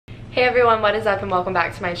Hey everyone, what is up and welcome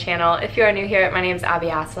back to my channel. If you are new here, my name is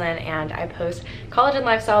Asselin and I post college and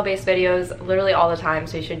lifestyle based videos literally all the time,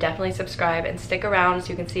 so you should definitely subscribe and stick around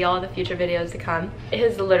so you can see all of the future videos to come. It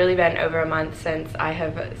has literally been over a month since I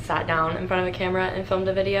have sat down in front of a camera and filmed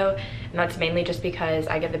a video, and that's mainly just because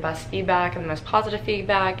I get the best feedback and the most positive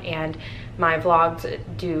feedback, and my vlogs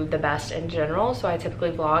do the best in general, so I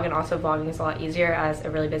typically vlog, and also vlogging is a lot easier as a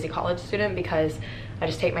really busy college student because I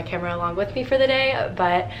just take my camera along with me for the day.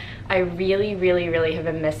 But I really have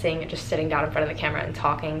been missing just sitting down in front of the camera and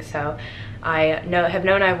talking, so I have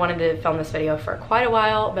known I wanted to film this video for quite a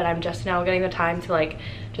while, but I'm just now getting the time to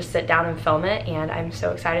just sit down and film it, and I'm so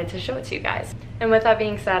excited to show it to you guys. And with that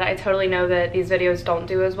being said, I totally know that these videos don't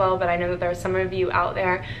do as well, but I know that there are some of you out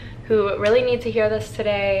there who really need to hear this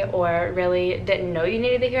today, or really didn't know you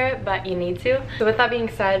needed to hear it, but you need to. So with that being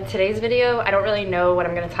said, today's video, I don't really know what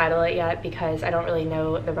I'm gonna title it yet because I don't really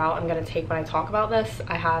know the route I'm gonna take when I talk about this.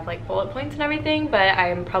 I have like bullet points and everything, but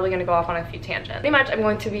I'm probably gonna go off on a few tangents. Pretty much I'm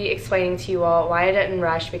going to be explaining to you all why I didn't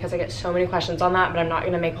rush, because I get so many questions on that, but I'm not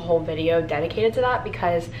gonna make a whole video dedicated to that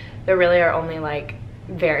because there really are only like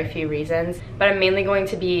very few reasons. But I'm mainly going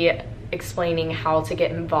to be explaining how to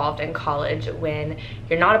get involved in college when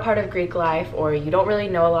you're not a part of Greek life or you don't really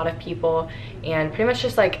know a lot of people, and pretty much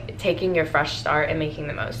just like taking your fresh start and making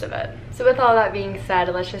the most of it. So with all that being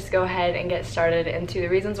said, let's just go ahead and get started into the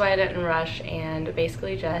reasons why I didn't rush and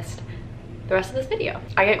basically just the rest of this video.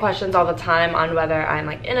 I get questions all the time on whether I'm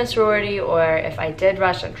like in a sorority, or if I did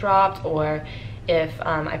rush and dropped, or if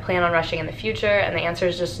I plan on rushing in the future, and the answer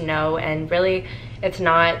is just no. And really it's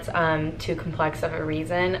not too complex of a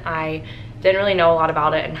reason. I didn't really know a lot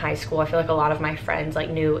about it in high school. I feel like a lot of my friends like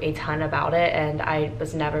knew a ton about it, and I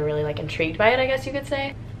was never really like intrigued by it, I guess you could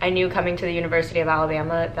say. I knew coming to the University of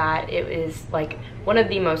Alabama that it is like one of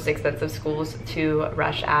the most expensive schools to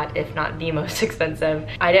rush at, if not the most expensive.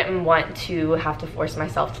 I didn't want to have to force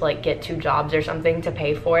myself to like get 2 jobs or something to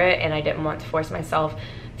pay for it, and I didn't want to force myself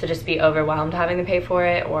to just be overwhelmed having to pay for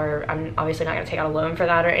it, or I'm obviously not going to take out a loan for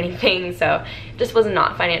that or anything. So it just was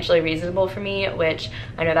not financially reasonable for me, which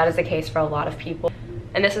I know that is the case for a lot of people.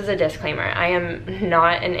 And this is a disclaimer, I am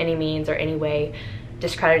not in any means or any way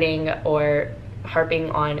discrediting or harping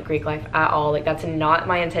on Greek life at all. Like, that's not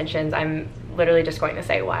my intentions. I'm literally just going to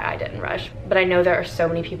say why I didn't rush. But I know there are so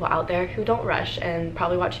many people out there who don't rush and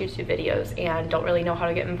probably watch YouTube videos and don't really know how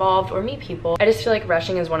to get involved or meet people. I just feel like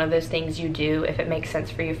rushing is one of those things you do if it makes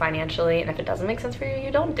sense for you financially, and if it doesn't make sense for you,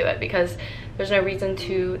 you don't do it, because there's no reason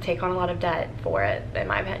to take on a lot of debt for it, in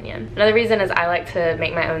my opinion. Another reason is I like to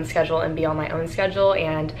make my own schedule and be on my own schedule,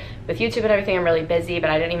 and with YouTube and everything I'm really busy, but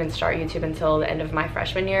I didn't even start YouTube until the end of my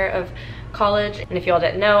freshman year of college. And if you all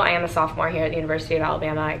didn't know, I am a sophomore here at the University of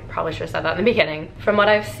Alabama. I probably should have said that in the beginning. From what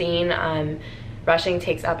I've seen, rushing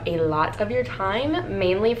takes up a lot of your time,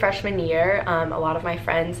 mainly freshman year. A lot of my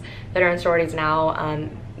friends that are in sororities now,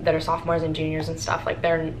 that are sophomores and juniors and stuff, like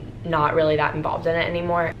they're not really that involved in it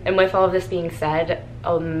anymore. And with all of this being said,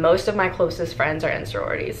 most of my closest friends are in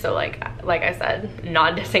sororities, so like I said,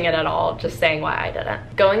 not dissing it at all, just saying why I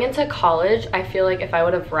didn't. Going into college, I feel like if I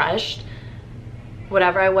would have rushed,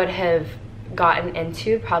 whatever I would have gotten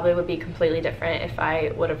into probably would be completely different if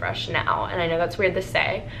I would have rushed now. And I know that's weird to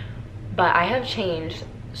say, but I have changed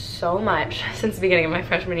so much since the beginning of my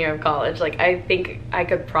freshman year of college. Like, I think I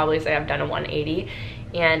could probably say I've done a 180,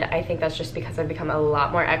 and I think that's just because I've become a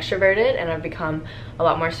lot more extroverted and I've become a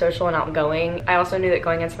lot more social and outgoing. I also knew that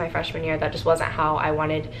going into my freshman year, that just wasn't how I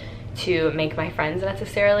wanted to make my friends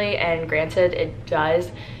necessarily, and granted, it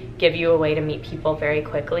does give you a way to meet people very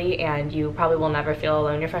quickly, and you probably will never feel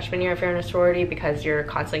alone your freshman year if you're in a sorority, because you're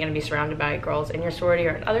constantly going to be surrounded by girls in your sorority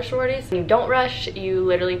or in other sororities. When you don't rush, you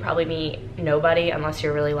literally probably meet nobody unless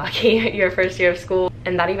you're really lucky your first year of school,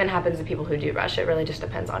 and that even happens to people who do rush. It really just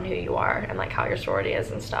depends on who you are and like how your sorority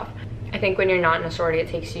is and stuff. I think when you're not in a sorority, it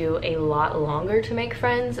takes you a lot longer to make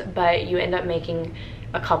friends, but you end up making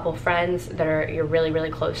a couple friends that you're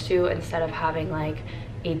really close to, instead of having like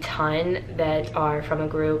a ton that are from a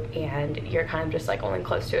group and you're kind of just like only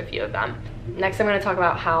close to a few of them. Next, I'm going to talk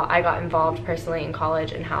about how I got involved personally in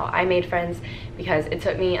college and how I made friends, because it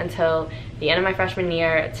took me until the end of my freshman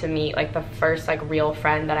year to meet like the first like real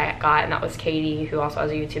friend that I got, and that was Katie, who also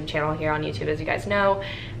has a YouTube channel here on YouTube, as you guys know.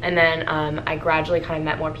 And then I gradually kind of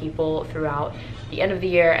met more people throughout the end of the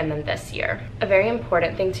year and then this year. A very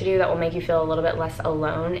important thing to do that will make you feel a little bit less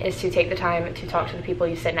alone is to take the time to talk to the people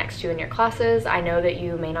you sit next to in your classes. I know that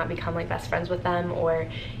you may not become like best friends with them, or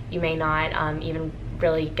you may not even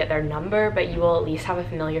really get their number, but you will at least have a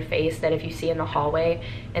familiar face that if you see in the hallway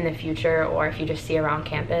in the future, or if you just see around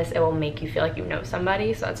campus, it will make you feel like you know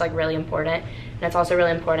somebody. So that's like really important. And it's also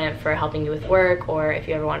really important for helping you with work, or if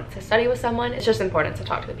you ever want to study with someone. It's just important to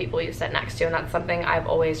talk to the people you sit next to, and that's something I've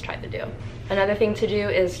always tried to do. Another thing to do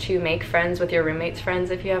is to make friends with your roommates' friends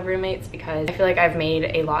if you have roommates, because I feel like I've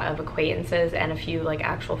made a lot of acquaintances and a few like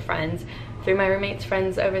actual friends through my roommates'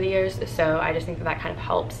 friends over the years. So I just think that that kind of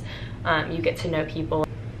helps. You get to know people.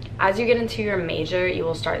 As you get into your major, you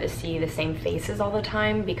will start to see the same faces all the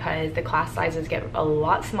time because the class sizes get a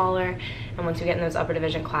lot smaller, and once you get in those upper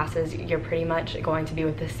division classes, you're pretty much going to be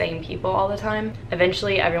with the same people all the time.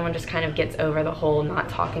 Eventually, everyone just kind of gets over the whole not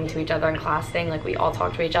talking to each other in class thing. Like, we all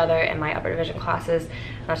talk to each other in my upper division classes.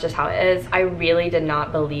 That's just how it is. I really did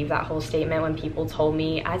not believe that whole statement when people told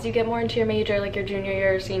me, as you get more into your major, like your junior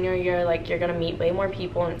year, senior year, like you're gonna meet way more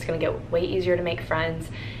people and it's gonna get way easier to make friends.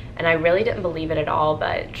 And I really didn't believe it at all,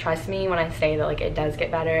 but trust me when I say that like it does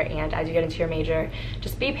get better. And as you get into your major,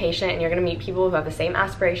 just be patient, and you're gonna meet people who have the same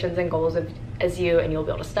aspirations and goals as you, and you'll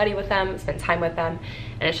be able to study with them, spend time with them,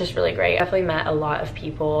 and it's just really great. I definitely met a lot of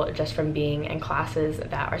people just from being in classes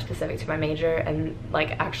that are specific to my major, and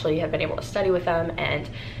like actually have been able to study with them and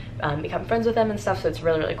become friends with them and stuff. So it's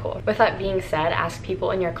really, really cool. With that being said, ask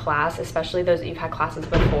people in your class, especially those that you've had classes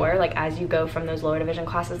before, like as you go from those lower division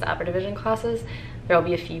classes to upper division classes, there'll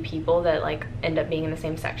be a few people that like end up being in the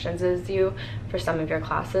same sections as you for some of your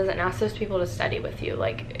classes, and ask those people to study with you.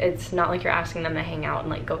 Like, it's not like you're asking them to hang out and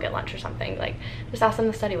like go get lunch or something. Like, just ask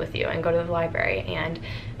them to study with you and go to the library, and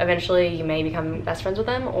eventually you may become best friends with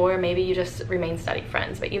them, or maybe you just remain study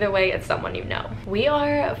friends, but either way, it's someone you know. We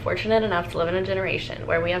are fortunate enough to live in a generation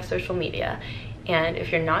where we have social media, and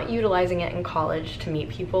if you're not utilizing it in college to meet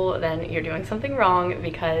people, then you're doing something wrong,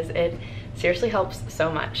 because it seriously helps so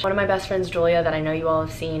much. One of my best friends, Julia, that I know you all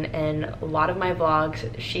have seen in a lot of my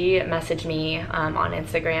vlogs, she messaged me on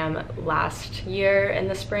Instagram last year in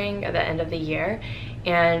the spring, at the end of the year,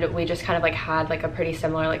 and we just kind of like had like a pretty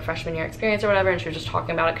similar like freshman year experience or whatever, and she was just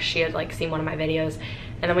talking about it because she had like seen one of my videos,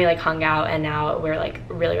 and then we like hung out, and now we're like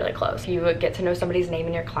really, really close. If you get to know somebody's name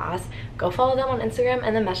in your class, go follow them on Instagram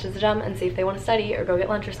and then message them and see if they want to study or go get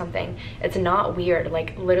lunch or something. It's not weird.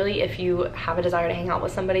 Like, literally, if you have a desire to hang out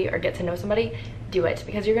with somebody or get to know somebody, do it,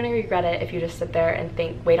 because you're gonna regret it if you just sit there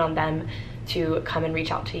and wait on them to come and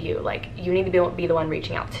reach out to you. Like, you need to be the one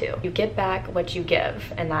reaching out too. You get back what you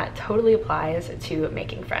give, and that totally applies to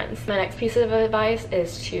making friends. My next piece of advice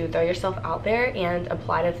is to throw yourself out there and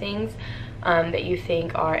apply to things that you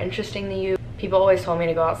think are interesting to you. People always told me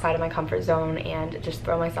to go outside of my comfort zone and just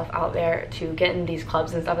throw myself out there to get in these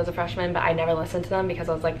clubs and stuff as a freshman, but I never listened to them because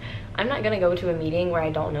I was like, I'm not gonna go to a meeting where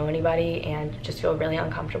I don't know anybody and just feel really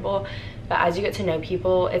uncomfortable. But as you get to know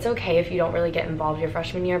people, it's okay if you don't really get involved your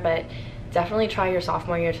freshman year, but definitely try your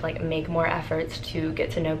sophomore year to like make more efforts to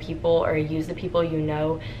get to know people, or use the people you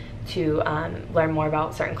know to learn more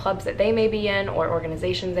about certain clubs that they may be in, or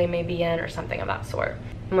organizations they may be in, or something of that sort.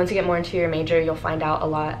 And once you get more into your major, you'll find out a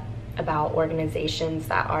lot about organizations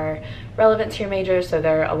that are relevant to your major, so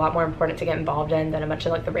they're a lot more important to get involved in than a bunch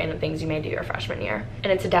of like the random things you may do your freshman year.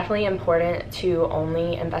 And it's definitely important to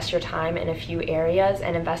only invest your time in a few areas,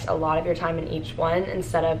 and invest a lot of your time in each one,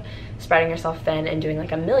 instead of spreading yourself thin and doing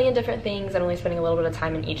like a million different things and only spending a little bit of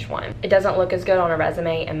time in each one. It doesn't look as good on a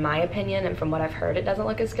resume, in my opinion, and from what I've heard, it doesn't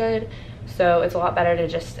look as good. So it's a lot better to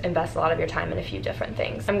just invest a lot of your time in a few different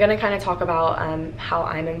things. I'm gonna kind of talk about how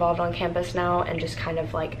I'm involved on campus now, and just kind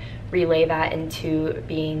of like relay that into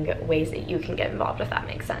being ways that you can get involved, if that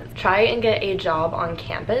makes sense. Try and get a job on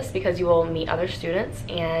campus, because you will meet other students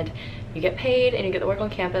and you get paid and you get to work on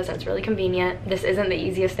campus, and it's really convenient. This isn't the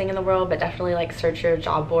easiest thing in the world, but definitely like search your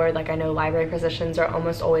job board. Like, I know library positions are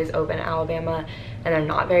almost always open in Alabama, and they're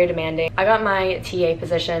not very demanding. I got my TA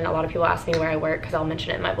position. A lot of people ask me where I work because I'll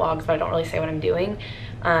mention it in my vlogs, but I don't really say what I'm doing.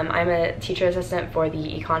 I'm a teacher assistant for the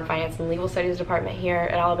Econ, Finance, and Legal Studies department here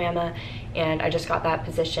at Alabama, and I just got that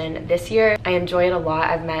position this year. I enjoy it a lot.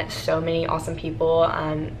 I've met so many awesome people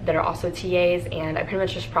that are also TAs, and I pretty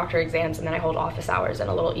much just proctor exams, and then I hold office hours in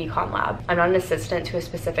a little econ lab. I'm not an assistant to a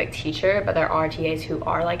specific teacher, but there are TAs who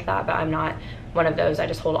are like that, but I'm not one of those. I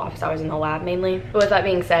just hold office hours in the lab mainly. But with that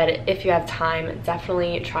being said, if you have time,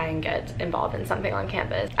 definitely try and get involved in something on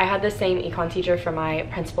campus. I had the same econ teacher for my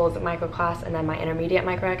principles micro class and then my intermediate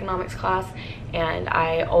microeconomics class, and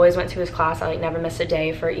I always went to his class. I like never missed a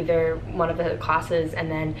day for either one of the classes, and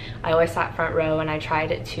then I always sat front row, and I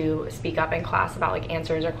tried to speak up in class about like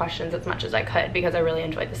answers or questions as much as I could, because I really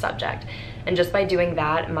enjoyed the subject. And just by doing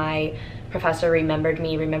that, my professor remembered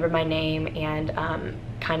me, remembered my name, and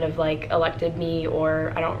kind of like elected me,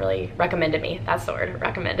 or I don't really, recommended me, that's the word,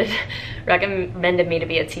 recommended me to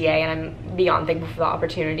be a TA, and I'm beyond thankful for the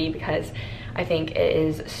opportunity because I think it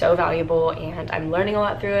is so valuable and I'm learning a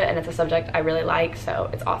lot through it, and it's a subject I really like, so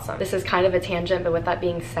it's awesome. This is kind of a tangent, but with that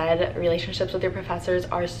being said, relationships with your professors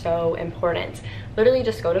are so important. Literally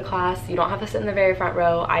just go to class. You don't have to sit in the very front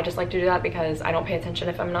row. I just like to do that because I don't pay attention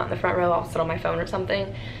if I'm not in the front row. I'll sit on my phone or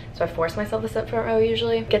something, so I force myself to sit front row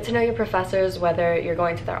usually. Get to know your professors, whether you're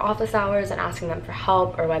going to their office hours and asking them for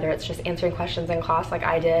help, or whether it's just answering questions in class like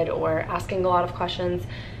I did, or asking a lot of questions.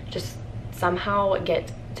 Just somehow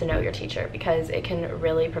get to know your teacher because it can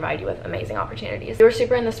really provide you with amazing opportunities. If you were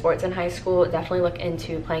super into sports in high school, definitely look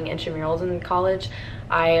into playing intramurals in college.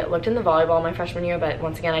 I looked into volleyball my freshman year, but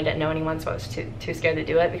once again, I didn't know anyone, so I was too scared to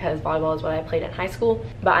do it because volleyball is what I played in high school.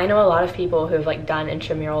 But I know a lot of people who have like done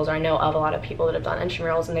intramurals, or I know of a lot of people that have done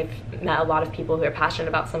intramurals, and they've met a lot of people who are passionate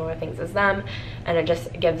about similar things as them, and it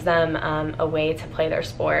just gives them a way to play their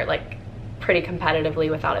sport like pretty competitively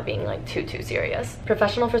without it being like too serious.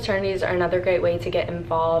 Professional fraternities are another great way to get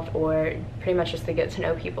involved, or pretty much just to get to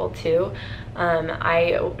know people too.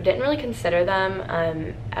 I didn't really consider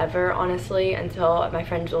them ever, honestly, until my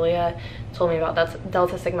friend Julia told me about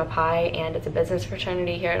Delta Sigma Pi, and it's a business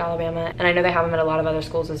fraternity here at Alabama, and I know they have them at a lot of other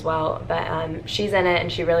schools as well, but she's in it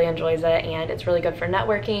and she really enjoys it, and it's really good for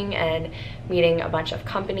networking and meeting a bunch of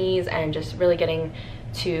companies and just really getting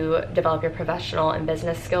to develop your professional and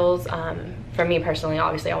business skills. For me personally,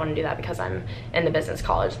 obviously I want to do that because I'm in the business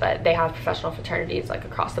college, but they have professional fraternities like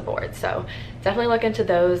across the board, so definitely look into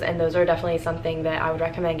those, and those are definitely something that I would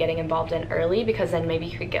recommend getting involved in early, because then maybe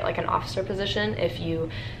you could get like an officer position if you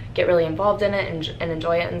get really involved in it and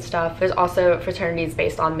enjoy it and stuff. There's also fraternities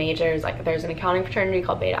based on majors, like there's an accounting fraternity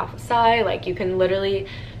called Beta Alpha Psi. Like you can literally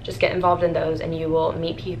just get involved in those and you will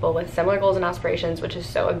meet people with similar goals and aspirations, which is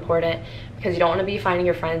so important because you don't want to be finding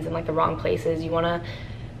your friends in like the wrong places. You want to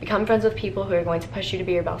become friends with people who are going to push you to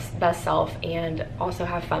be your best self and also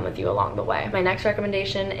have fun with you along the way. My next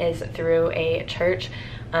recommendation is through a church,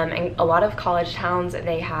 and a lot of college towns,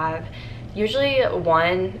 they have usually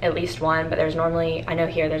at least one, but there's normally, I know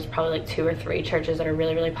here there's probably like 2 or 3 churches that are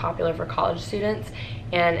really popular for college students,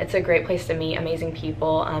 and it's a great place to meet amazing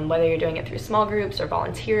people, whether you're doing it through small groups or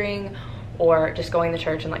volunteering, or just going to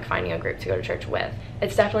church and like finding a group to go to church with.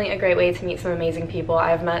 It's definitely a great way to meet some amazing people.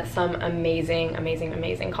 I've met some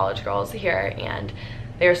amazing college girls here, and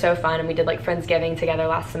they were so fun, and we did like Friendsgiving together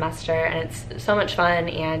last semester, and it's so much fun,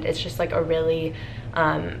 and it's just like a really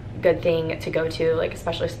good thing to go to, like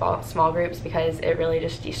especially small groups, because it really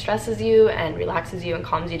just de-stresses you and relaxes you and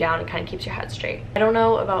calms you down and kind of keeps your head straight. I don't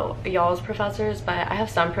know about y'all's professors, but I have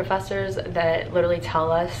some professors that literally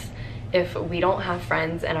tell us if we don't have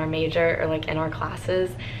friends in our major or like in our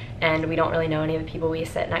classes, and we don't really know any of the people we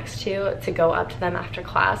sit next to go up to them after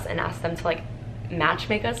class and ask them to like match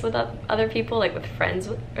make us with other people, like with friends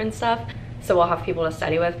and stuff. So we'll have people to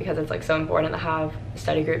study with, because it's like so important to have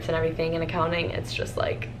study groups and everything in accounting. It's just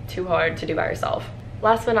like too hard to do by yourself.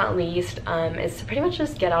 Last but not least is to pretty much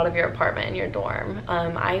just get out of your apartment and your dorm.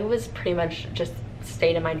 I was pretty much just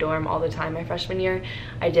stayed in my dorm all the time my freshman year.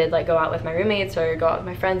 I did like go out with my roommates or go out with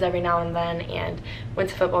my friends every now and then, and went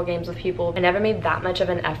to football games with people. I never made that much of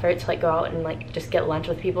an effort to like go out and like just get lunch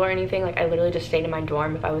with people or anything. Like I literally just stayed in my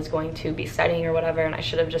dorm if I was going to be studying or whatever, and I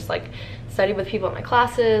should have just like studied with people in my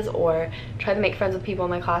classes or tried to make friends with people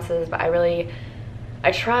in my classes. But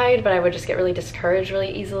I tried, but I would just get really discouraged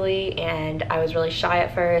really easily, and I was really shy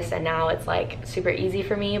at first, and now it's like super easy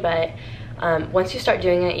for me. But once you start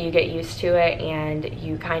doing it, you get used to it, and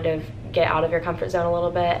you kind of get out of your comfort zone a little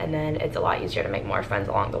bit, and then it's a lot easier to make more friends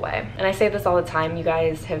along the way. And I say this all the time, you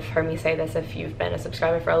guys have heard me say this if you've been a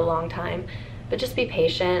subscriber for a long time, but just be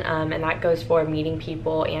patient, and that goes for meeting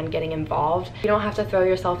people and getting involved. You don't have to throw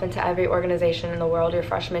yourself into every organization in the world your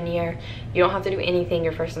freshman year. You don't have to do anything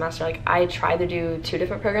your first semester. Like I tried to do 2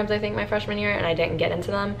 different programs I think my freshman year, and I didn't get into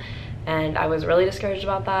them, and I was really discouraged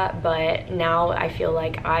about that. But now I feel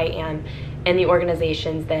like I am in the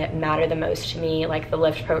organizations that matter the most to me, like the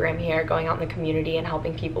LIFT program here, going out in the community and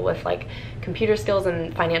helping people with like computer skills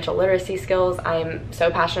and financial literacy skills. I'm so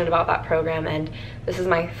passionate about that program, and this is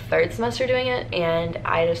my 3rd semester doing it, and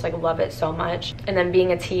I just like love it so much. And then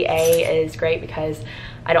being a TA is great because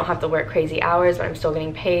I don't have to work crazy hours, but I'm still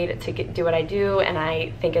getting paid to do what I do, and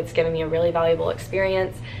I think it's given me a really valuable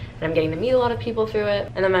experience, and I'm getting to meet a lot of people through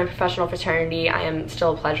it. And then my professional fraternity, I am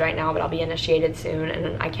still a pledge right now, but I'll be initiated soon,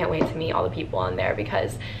 and I can't wait to meet all the people in there,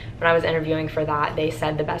 because when I was interviewing for that, they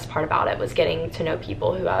said the best part about it was getting to know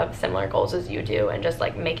people who have similar goals as you do and just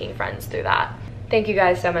like making friends through that. Thank you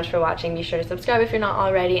guys so much for watching. Be sure to subscribe if you're not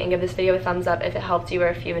already, and give this video a thumbs up if it helped you or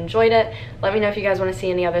if you enjoyed it. Let me know if you guys want to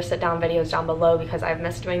see any other sit down videos down below, because I've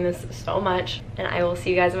missed doing this so much. And I will see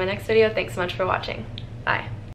you guys in my next video. Thanks so much for watching. Bye.